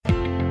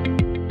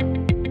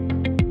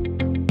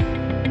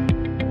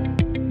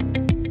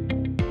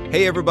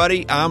Hey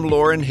everybody, I'm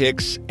Lauren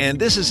Hicks, and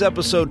this is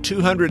episode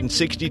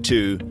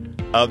 262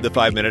 of the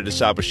 5-Minute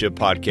Discipleship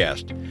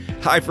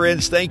Podcast. Hi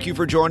friends, thank you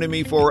for joining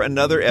me for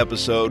another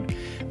episode.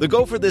 The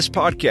goal for this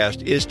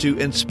podcast is to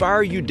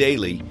inspire you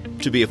daily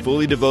to be a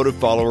fully devoted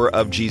follower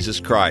of Jesus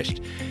Christ.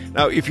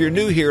 Now, if you're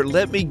new here,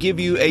 let me give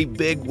you a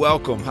big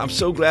welcome. I'm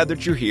so glad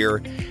that you're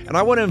here, and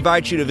I want to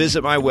invite you to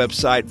visit my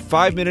website,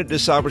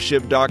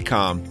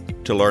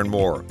 5minutediscipleship.com, to learn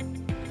more.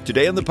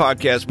 Today on the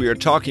podcast, we are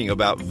talking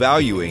about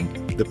valuing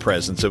the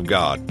presence of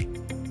God.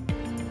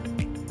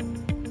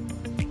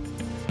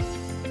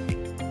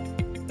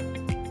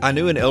 I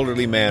knew an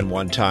elderly man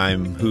one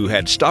time who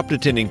had stopped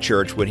attending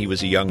church when he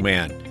was a young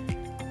man.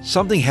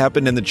 Something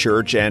happened in the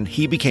church and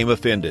he became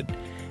offended.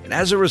 And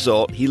as a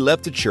result, he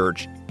left the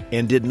church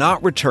and did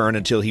not return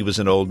until he was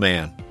an old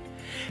man.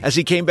 As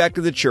he came back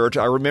to the church,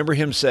 I remember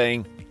him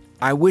saying,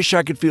 "I wish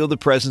I could feel the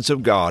presence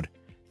of God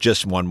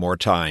just one more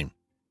time."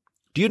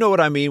 Do you know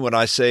what I mean when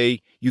I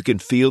say you can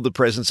feel the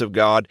presence of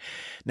God?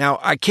 Now,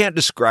 I can't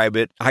describe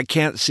it, I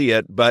can't see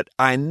it, but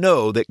I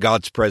know that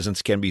God's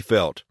presence can be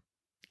felt.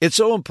 It's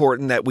so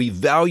important that we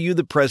value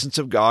the presence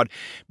of God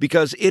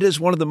because it is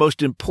one of the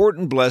most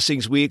important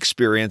blessings we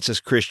experience as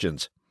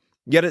Christians.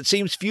 Yet it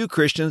seems few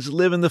Christians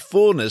live in the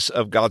fullness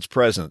of God's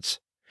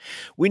presence.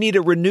 We need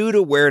a renewed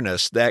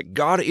awareness that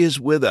God is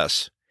with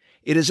us.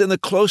 It is in the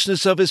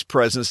closeness of His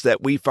presence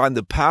that we find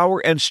the power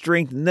and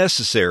strength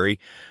necessary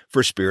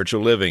for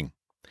spiritual living.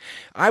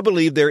 I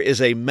believe there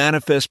is a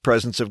manifest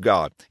presence of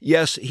God.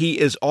 Yes, He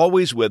is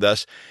always with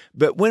us,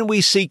 but when we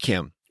seek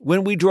Him,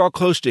 when we draw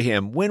close to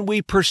Him, when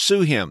we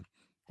pursue Him,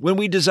 when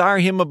we desire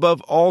Him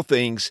above all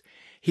things,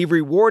 He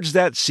rewards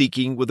that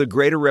seeking with a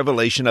greater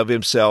revelation of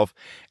Himself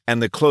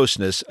and the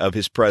closeness of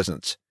His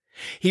presence.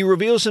 He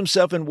reveals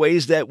Himself in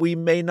ways that we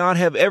may not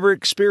have ever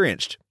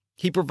experienced.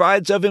 He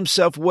provides of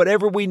Himself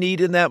whatever we need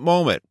in that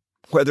moment,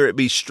 whether it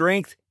be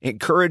strength,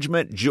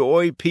 encouragement,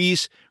 joy,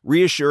 peace,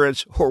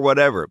 reassurance, or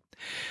whatever.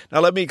 Now,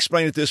 let me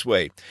explain it this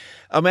way.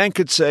 A man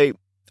could say,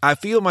 "I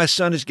feel my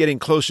son is getting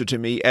closer to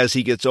me as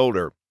he gets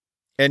older,"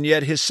 and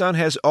yet his son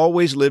has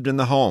always lived in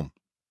the home.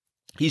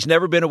 He's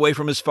never been away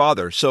from his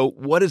father. So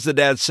what is the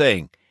dad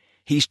saying?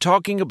 He's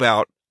talking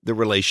about the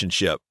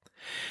relationship.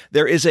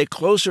 There is a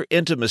closer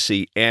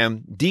intimacy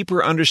and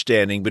deeper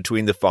understanding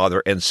between the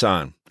father and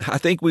son. I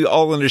think we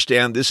all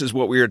understand this is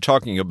what we are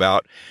talking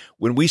about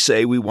when we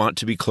say we want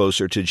to be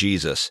closer to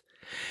Jesus.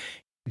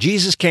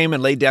 Jesus came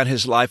and laid down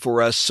His life for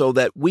us so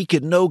that we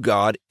could know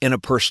God in a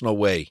personal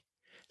way.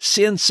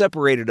 Sin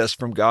separated us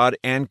from God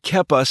and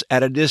kept us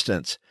at a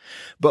distance.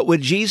 But with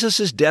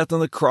Jesus' death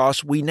on the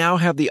cross, we now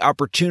have the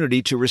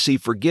opportunity to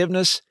receive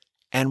forgiveness,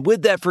 and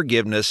with that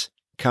forgiveness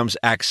comes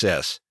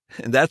access.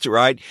 And that's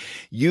right,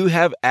 you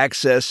have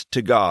access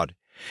to God.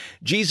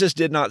 Jesus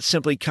did not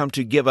simply come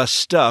to give us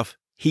stuff,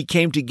 He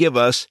came to give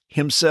us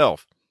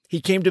Himself. He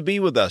came to be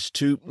with us,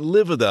 to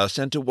live with us,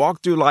 and to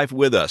walk through life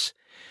with us.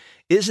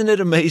 Isn't it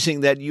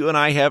amazing that you and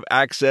I have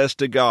access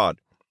to God?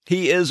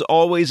 He is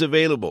always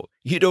available.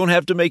 You don't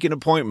have to make an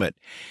appointment.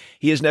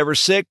 He is never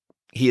sick.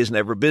 He is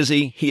never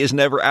busy. He is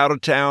never out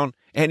of town,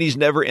 and He's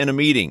never in a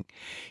meeting.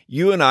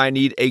 You and I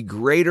need a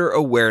greater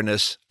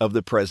awareness of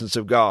the presence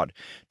of God,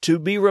 to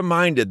be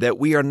reminded that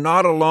we are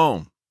not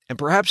alone. And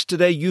perhaps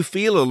today you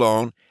feel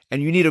alone,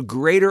 and you need a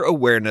greater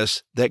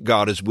awareness that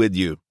God is with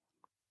you.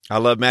 I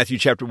love Matthew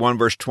chapter 1,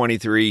 verse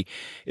 23.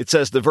 It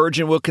says, "The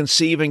virgin will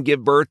conceive and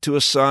give birth to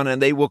a son,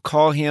 and they will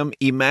call him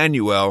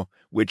Immanuel,"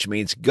 which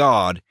means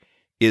God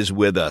is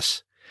with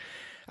us.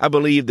 I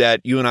believe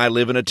that you and I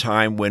live in a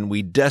time when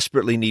we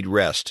desperately need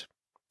rest.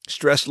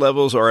 Stress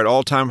levels are at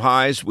all-time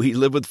highs. We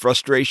live with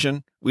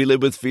frustration. We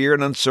live with fear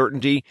and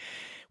uncertainty.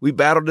 We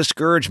battle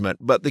discouragement.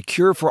 But the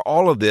cure for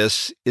all of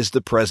this is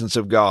the presence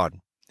of God.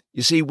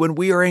 You see, when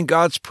we are in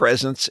God's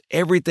presence,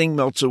 everything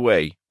melts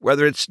away.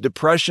 Whether it's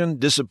depression,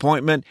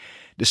 disappointment,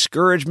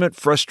 discouragement,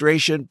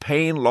 frustration,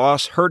 pain,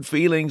 loss, hurt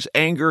feelings,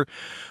 anger,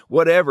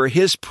 whatever,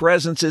 His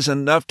presence is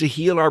enough to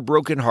heal our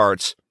broken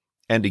hearts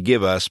and to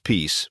give us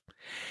peace.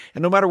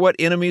 And no matter what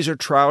enemies or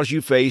trials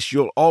you face,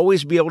 you'll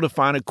always be able to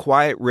find a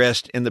quiet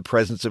rest in the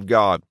presence of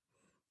God.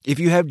 If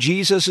you have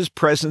Jesus'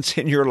 presence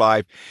in your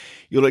life,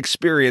 you'll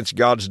experience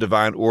God's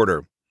divine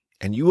order,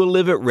 and you will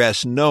live at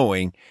rest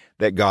knowing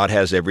that God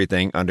has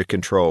everything under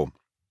control.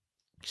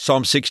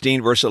 Psalm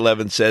 16, verse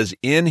 11 says,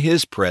 "In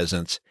His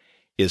presence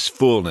is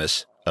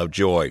fullness of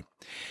joy."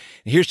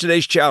 And here's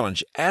today's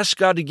challenge. Ask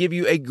God to give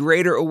you a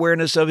greater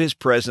awareness of His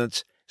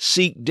presence.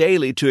 Seek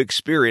daily to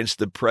experience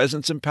the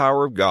presence and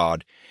power of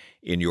God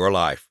in your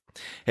life.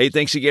 Hey,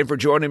 thanks again for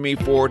joining me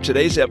for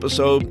today's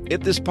episode.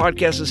 If this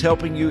podcast is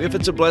helping you, if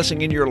it's a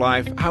blessing in your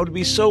life, I would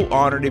be so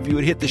honored if you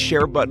would hit the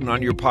share button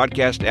on your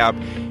podcast app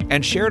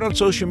and share it on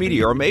social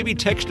media, or maybe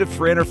text a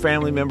friend or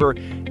family member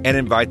and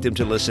invite them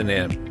to listen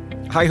in.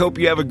 I hope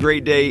you have a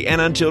great day, and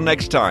until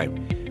next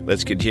time,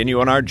 let's continue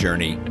on our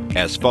journey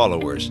as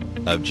followers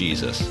of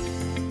Jesus.